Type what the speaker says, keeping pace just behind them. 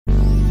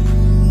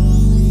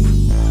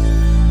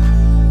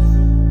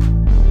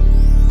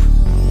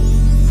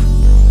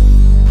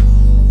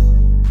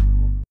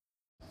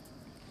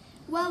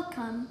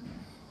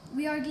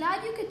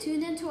you could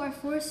tune into our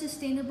Forest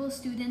Sustainable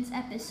Students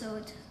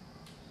episode.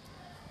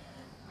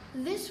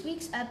 This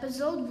week's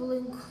episode will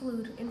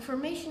include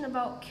information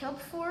about kelp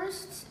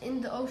forests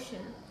in the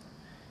ocean,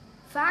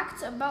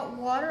 facts about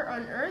water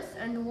on Earth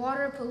and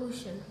water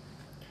pollution.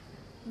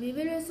 We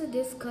will also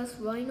discuss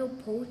rhino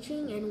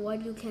poaching and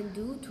what you can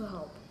do to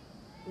help.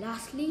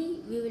 Lastly,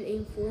 we will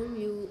inform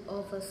you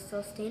of a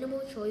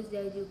sustainable choice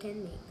that you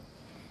can make.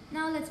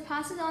 Now let's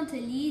pass it on to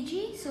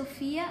Liji,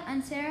 Sophia,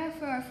 and Sarah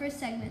for our first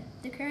segment,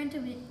 the current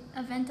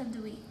event of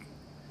the week.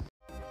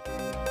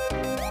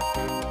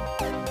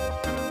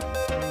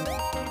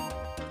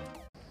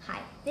 Hi,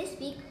 this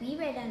week we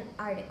read an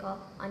article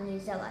on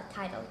Newzilla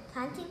titled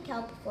Planting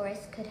Kelp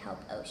Forests Could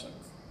Help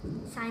Oceans.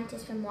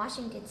 Scientists from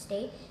Washington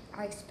State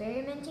are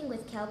experimenting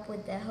with kelp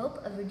with the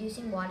hope of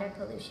reducing water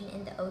pollution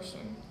in the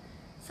ocean.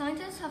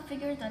 Scientists have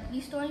figured that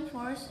restoring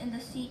forests in the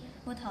sea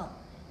would help.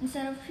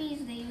 Instead of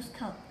trees, they use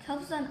kelp.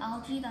 Kelp is an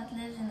algae that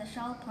lives in the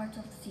shallow parts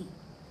of the sea.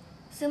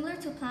 Similar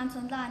to plants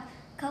on land,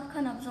 kelp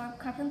can absorb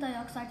carbon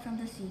dioxide from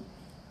the sea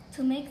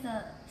to make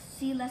the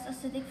sea less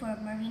acidic for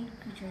marine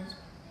creatures.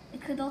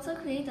 It could also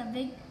create a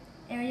big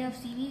area of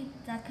seaweed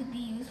that could be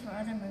used for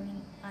other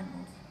marine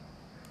animals.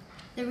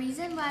 The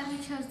reason why we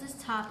chose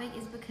this topic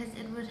is because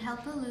it would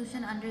help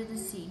pollution under the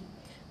sea.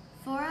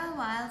 For a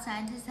while,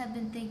 scientists have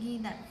been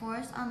thinking that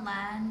forests on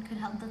land could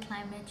help the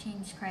climate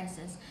change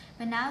crisis,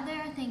 but now they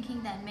are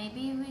thinking that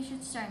maybe we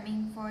should start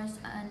making forests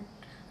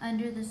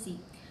under the sea.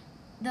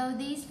 Though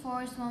these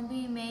forests won't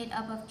be made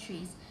up of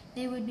trees,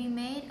 they would be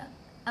made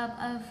up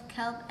of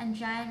kelp and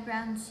giant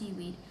brown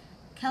seaweed.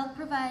 Kelp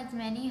provides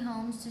many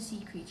homes to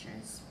sea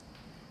creatures.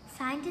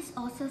 Scientists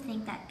also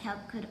think that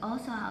kelp could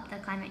also help the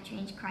climate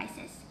change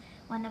crisis.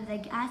 One of the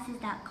gases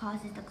that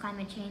causes the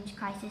climate change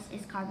crisis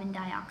is carbon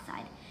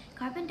dioxide.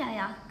 Carbon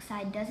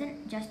dioxide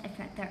doesn't just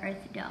affect the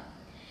Earth though.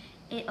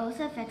 It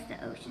also affects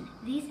the ocean.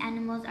 These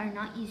animals are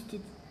not used to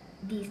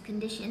these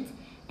conditions,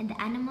 and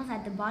the animals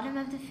at the bottom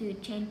of the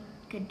food chain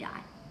could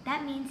die.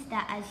 That means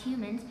that as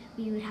humans,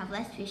 we would have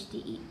less fish to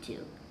eat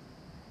too.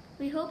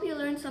 We hope you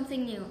learned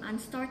something new and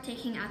start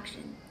taking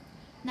action.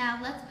 Now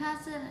let's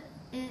pass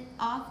it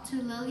off to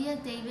Lilia,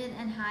 David,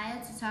 and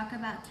Haya to talk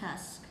about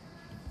Tusk.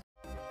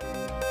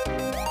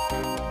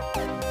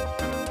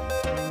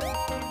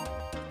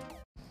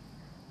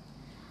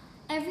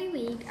 Every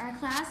week, our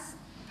class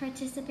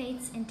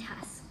participates in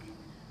Tusk.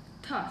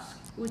 Tusk,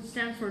 which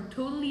stands for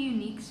Totally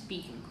Unique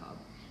Speaking Club.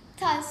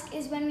 Tusk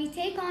is when we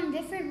take on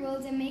different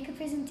roles and make a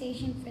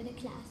presentation for the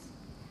class.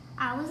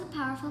 I was a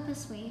powerful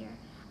persuader.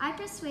 I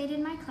persuaded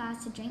my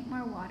class to drink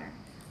more water.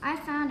 I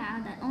found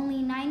out that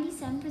only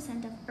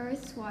 97% of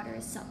Earth's water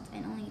is salt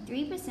and only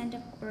 3%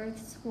 of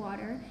Earth's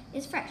water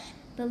is fresh.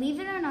 Believe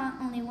it or not,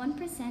 only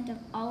 1% of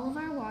all of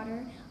our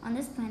water on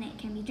this planet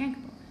can be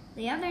drinkable.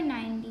 The other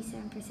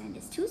 97%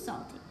 is too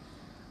salty.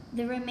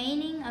 The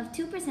remaining of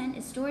 2%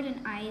 is stored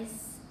in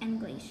ice and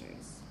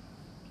glaciers.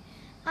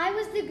 I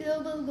was the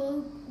global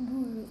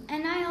guru,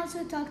 and I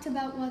also talked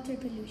about water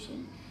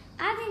pollution.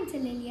 Adding to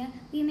Lilia,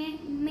 we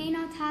may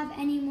not have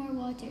any more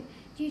water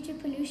due to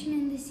pollution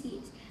in the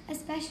seas,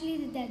 especially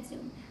the dead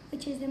zone,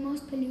 which is the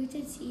most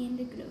polluted sea in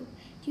the globe.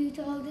 Due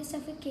to all the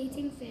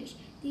suffocating fish,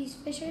 these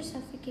fish are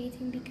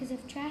suffocating because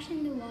of trash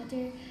in the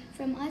water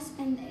from us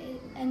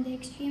and the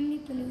extremely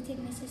polluted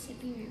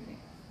Mississippi River.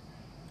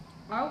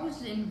 I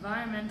was the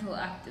environmental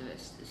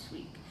activist this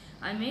week.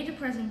 I made a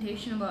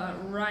presentation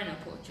about rhino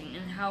poaching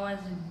and how it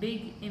has a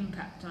big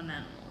impact on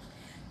animals.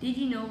 Did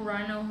you know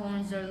rhino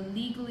horns are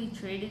legally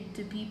traded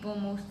to people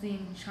mostly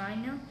in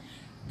China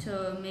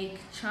to make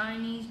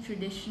Chinese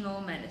traditional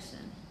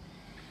medicine?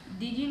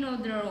 Did you know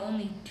there are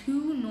only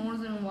 2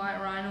 northern white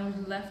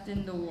rhinos left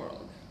in the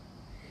world?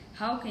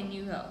 How can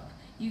you help?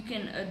 You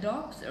can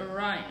adopt a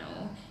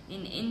rhino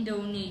in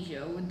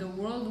Indonesia with the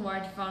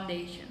Worldwide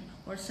Foundation,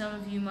 or some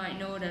of you might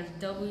know it as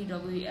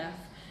WWF,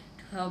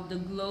 to help the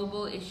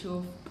global issue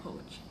of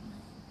poaching.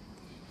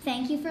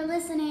 Thank you for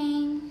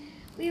listening.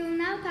 We will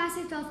now pass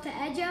it off to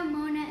Eja,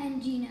 Mona,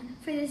 and Gina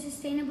for the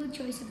Sustainable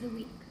Choice of the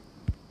Week.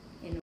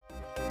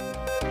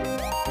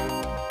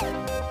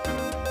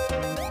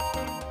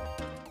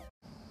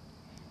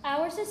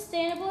 Our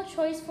sustainable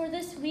choice for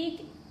this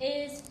week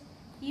is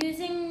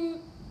using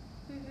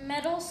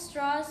metal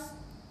straws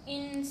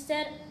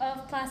instead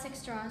of plastic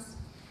straws.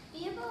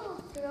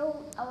 People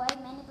throw away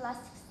many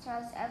plastic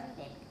straws every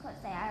day because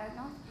they are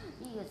not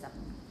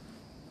reusable.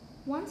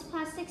 Once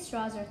plastic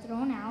straws are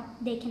thrown out,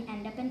 they can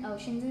end up in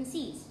oceans and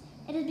seas.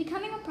 It is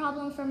becoming a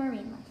problem for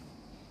marine life.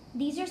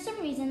 These are some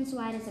reasons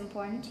why it is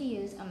important to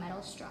use a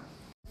metal straw.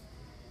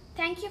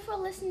 Thank you for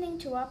listening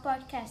to our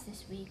podcast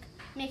this week.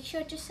 Make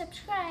sure to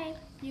subscribe.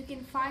 You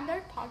can find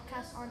our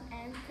podcast on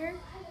Anchor,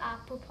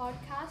 Apple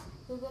Podcasts,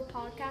 Google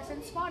Podcasts,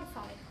 and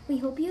Spotify. We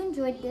hope you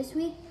enjoyed this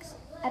week's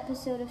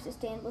episode of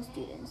Sustainable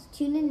Students.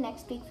 Tune in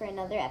next week for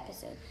another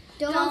episode.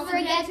 Don't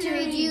forget to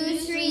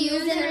reduce,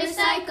 reuse, and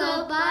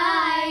recycle.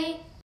 Bye!